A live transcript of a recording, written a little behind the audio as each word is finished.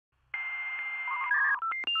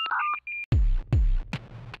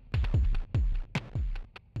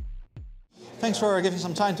Thanks for giving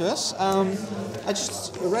some time to us. I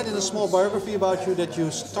just read in a small biography about you that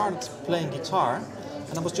you started playing guitar,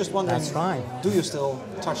 and I was just wondering, That's right. Do you still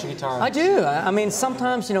touch a guitar? I do. I mean,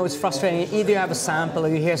 sometimes, it's frustrating. Either you have a sample or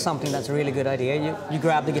you hear something that's a really good idea. You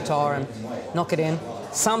grab the guitar and knock it in.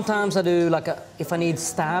 Sometimes I do if I need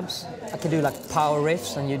stabs, I can do power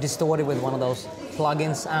riffs and you distort it with one of those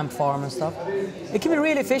plugins, amp farm and stuff. It can be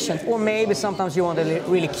really efficient. Or maybe sometimes you want a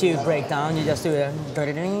really cute breakdown, you just do a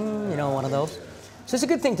one of those. So it's a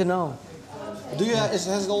good thing to know. Has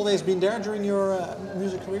it always been there during your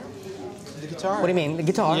music career? The guitar? What do you mean, the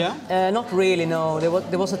guitar? Yeah. Not really, no.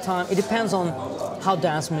 There was a time, it depends on how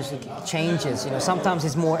dance music changes. Sometimes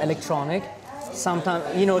it's more electronic. Sometimes,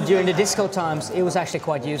 during the disco times, it was actually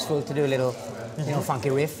quite useful to do a little, funky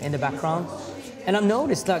riff in the background. And I've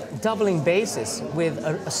noticed doubling basses with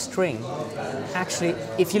a string. Actually,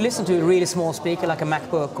 if you listen to a really small speaker like a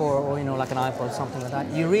MacBook or like an iPod or something like that,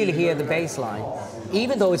 you really hear the bass line,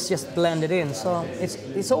 even though it's just blended in. So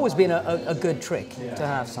it's always been a good trick to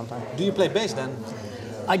have sometimes. Do you play bass then?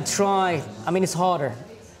 I try. I mean, it's harder.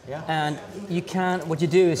 Yeah. And what you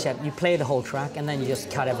do is you play the whole track and then you just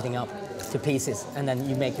cut everything up to pieces and then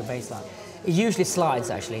you make your bass line. It usually slides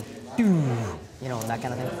actually. That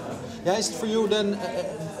kind of thing. Yeah, is it for you then,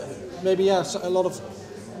 maybe a lot of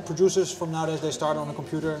producers from nowadays, they start on a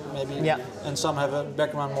computer maybe, and some have a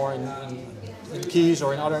background more in keys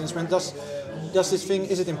or in other instruments. Does this thing,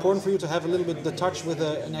 is it important for you to have a little bit the touch with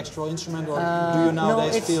an extra instrument, or do you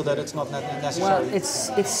nowadays feel that it's not necessary? Well,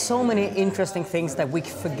 it's so many interesting things that we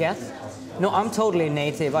forget. No, I'm totally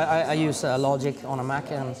native. I use Logic on a Mac,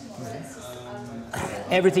 and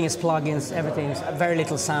everything is plugins, everything's very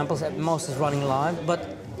little samples, most is running live.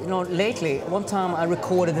 But lately, one time I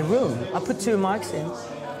recorded the room. I put 2 mics in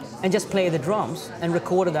and just played the drums and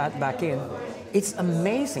recorded that back in. It's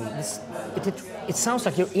amazing. It sounds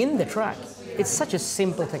like you're in the track. It's such a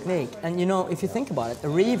simple technique. And if you think about it, a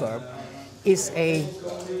reverb is a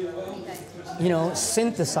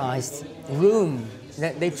synthesized room.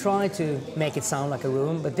 They try to make it sound like a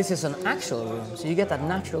room, but this is an actual room, so you get that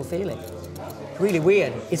natural feeling. Really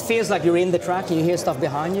weird. It feels like you're in the track, you hear stuff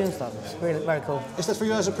behind you and stuff. It's really very cool. Is that for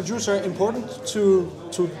you as a producer important to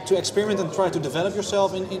experiment and try to develop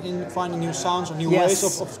yourself in finding new sounds or new ways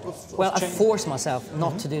of Well, I change? force myself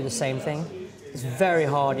not to do the same thing. It's very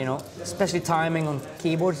hard, especially timing on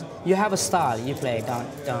keyboards. You have a style, you play dun,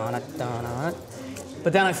 dun, dun, dun, dun.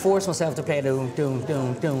 But then I force myself to play doom, doom,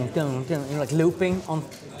 doom, doom, doom, doom, like looping on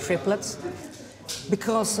triplets.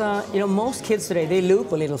 Because, most kids today, they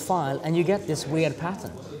loop a little file and you get this weird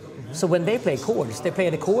pattern. So when they play chords, they play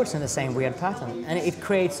the chords in the same weird pattern. And it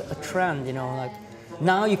creates a trend,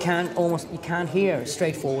 now you can't hear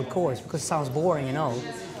straightforward chords because it sounds boring,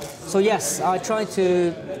 So yes, I try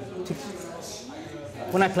to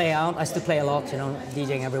when I play out, I still play a lot,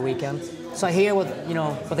 DJing every weekend. So I hear what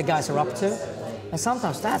the guys are up to. And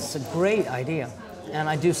sometimes that's a great idea. And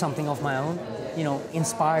I do something of my own,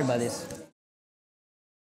 inspired by this.